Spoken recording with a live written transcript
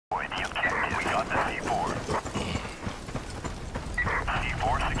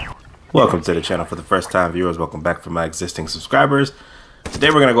Welcome to the channel. For the first time viewers, welcome back for my existing subscribers. Today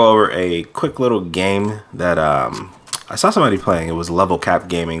we're going to go over a quick little game that I saw somebody playing. It was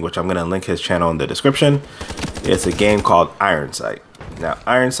LevelCapGaming, which I'm going to link his channel in the description. It's a game called Ironsight. Now,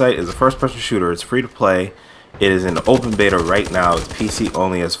 Ironsight is a first-person shooter. It's free to play. It is in open beta right now. It's PC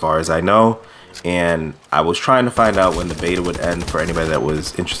only as far as I know. And I was trying to find out when the beta would end for anybody that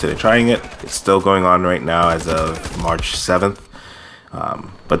was interested in trying it. It's still going on right now as of March 7th.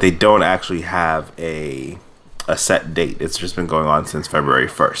 But they don't actually have a set date. It's just been going on since February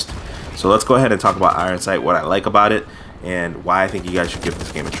 1st. So let's go ahead and talk about Ironsight, what I like about it, and why I think you guys should give this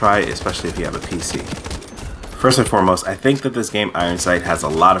game a try, especially if you have a PC. First and foremost, I think that this game Ironsight has a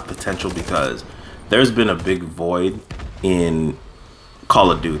lot of potential because there's been a big void in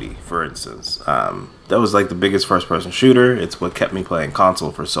Call of Duty, for instance. That was like the biggest first-person shooter. It's what kept me playing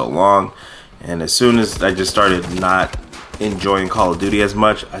console for so long. And as soon as I just started not enjoying Call of Duty as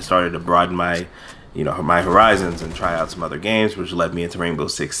much, I started to broaden my my horizons and try out some other games, which led me into Rainbow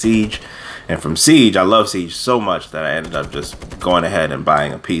Six Siege. And from Siege, I love Siege so much that I ended up just going ahead and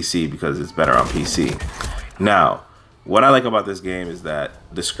buying a PC because it's better on PC. Now, what I like about this game is that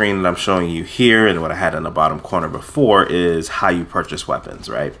the screen that I'm showing you here and what I had in the bottom corner before is how you purchase weapons,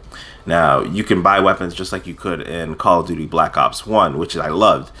 right? Now, you can buy weapons just like you could in Call of Duty Black Ops 1, which I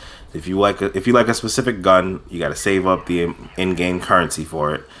loved. If you like a specific gun, you got to save up the in-game currency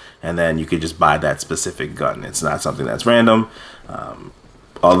for it, and then you could just buy that specific gun. It's not something that's random.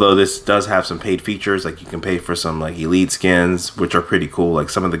 Although this does have some paid features, like you can pay for some like elite skins, which are pretty cool. Like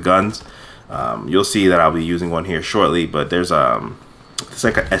some of the guns, you'll see that I'll be using one here shortly. But there's it's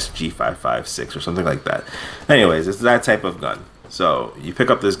like a SG556 or something like that. Anyways, it's that type of gun. So you pick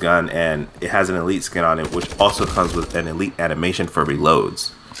up this gun, and it has an elite skin on it, which also comes with an elite animation for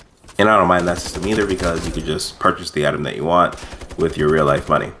reloads. And I don't mind that system either because you could just purchase the item that you want with your real life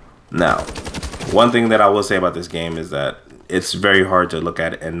money. Now, one thing that I will say about this game is that it's very hard to look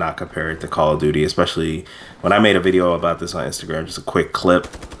at it and not compare it to Call of Duty, especially when I made a video about this on Instagram, just a quick clip.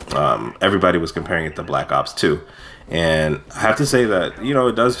 Everybody was comparing it to Black Ops 2. And I have to say that,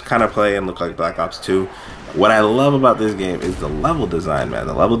 it does kind of play and look like Black Ops 2. What I love about this game is the level design, man.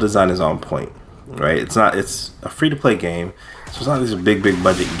 The level design is on point, right? It's a free-to-play game. So it's not this big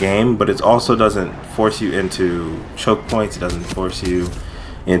budget game, but it also doesn't force you into choke points. It doesn't force you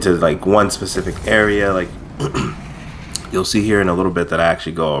into like one specific area. Like you'll see here in a little bit that I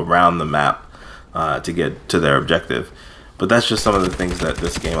actually go around the map to get to their objective. But that's just some of the things that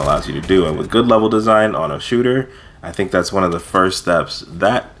this game allows you to do. And with good level design on a shooter, I think that's one of the first steps.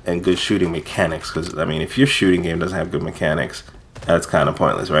 That and good shooting mechanics. Because I mean, if your shooting game doesn't have good mechanics, that's kind of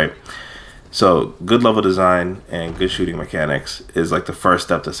pointless, right? So good level design and good shooting mechanics is like the first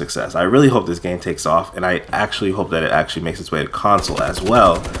step to success. I really hope this game takes off, and I actually hope that it actually makes its way to console as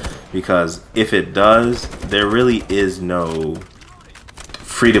well, because if it does, there really is no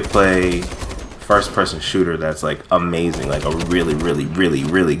free-to-play first-person shooter that's like amazing, like a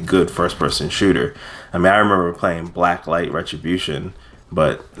really good first-person shooter. I mean, I remember playing Blacklight Retribution,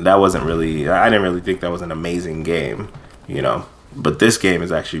 but that wasn't really, I didn't really think that was an amazing game, But this game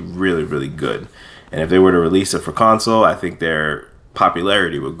is actually really good. And if they were to release it for console, I think their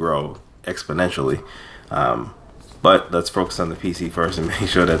popularity would grow exponentially. But let's focus on the PC first and make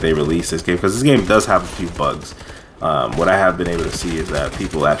sure that they release this game, because this game does have a few bugs. What I have been able to see is that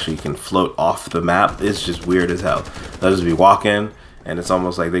people actually can float off the map. It's just weird as hell. They'll just be walking, and it's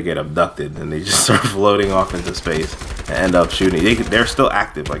almost like they get abducted and they just start floating off into space and end up shooting. They're still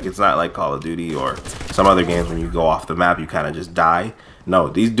active. Like, it's not like Call of Duty or some other games when you go off the map you kind of just die. No,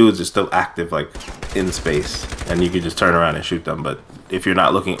 these dudes are still active, like in space, and you can just turn around and shoot them. But if you're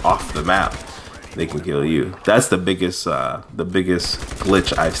not looking off the map, they can kill you. That's the biggest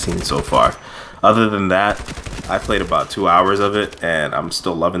glitch I've seen so far. Other than that, I played about 2 hours of it, and I'm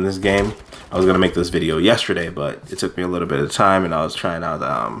still loving this game. I was gonna make this video yesterday, but it took me a little bit of time, and I was trying out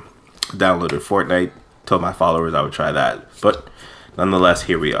downloaded Fortnite. Told my followers I would try that, but nonetheless,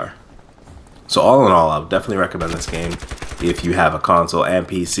 here we are. So all in all, I would definitely recommend this game if you have a console and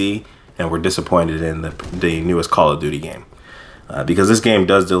PC and were disappointed in the newest Call of Duty game, because this game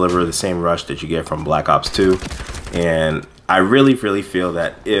does deliver the same rush that you get from Black Ops 2, and I really feel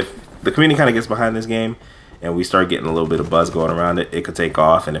that if the community kind of gets behind this game and we start getting a little bit of buzz going around it, it could take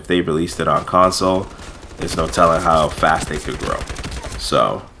off. And if they released it on console, there's no telling how fast they could grow.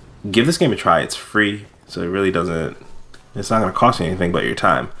 So give this game a try. It's free, so it really doesn't, it's not going to cost you anything but your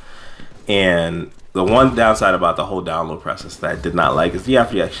time. And the one downside about the whole download process that I did not like is you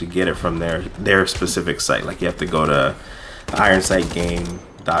have to actually get it from their specific site. Like you have to go to Ironsight game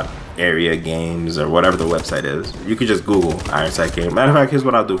 .area games or whatever the website is. You could just Google Ironsight Game. Matter of fact, here's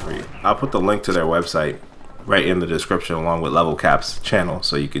what I'll do for you. I'll put the link to their website right in the description along with LevelCap's channel,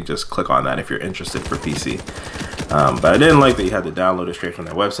 so you can just click on that if you're interested for PC. But I didn't like that you had to download it straight from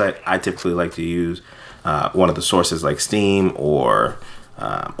their website. I typically like to use one of the sources like Steam or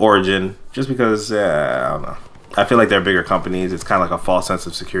Origin, just because I don't know. I feel like they're bigger companies. It's kind of like a false sense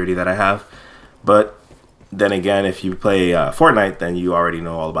of security that I have. But then again, if you play Fortnite, then you already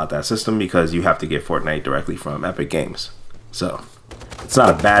know all about that system because you have to get Fortnite directly from Epic Games. So it's not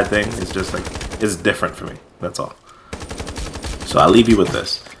a bad thing. It's just like, it's different for me. That's all. So I'll leave you with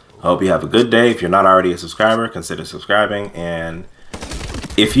this. I hope you have a good day. If you're not already a subscriber, consider subscribing. And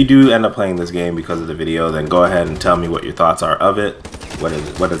if you do end up playing this game because of the video, then go ahead and tell me what your thoughts are of it.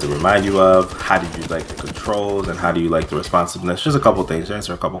 What does it remind you of? How did you like the controls? And how do you like the responsiveness? Just a couple things.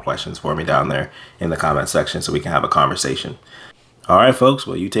 Answer a couple questions for me down there in the comment section so we can have a conversation. All right, folks.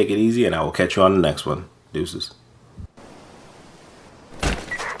 Well, you take it easy, and I will catch you on the next one. Deuces.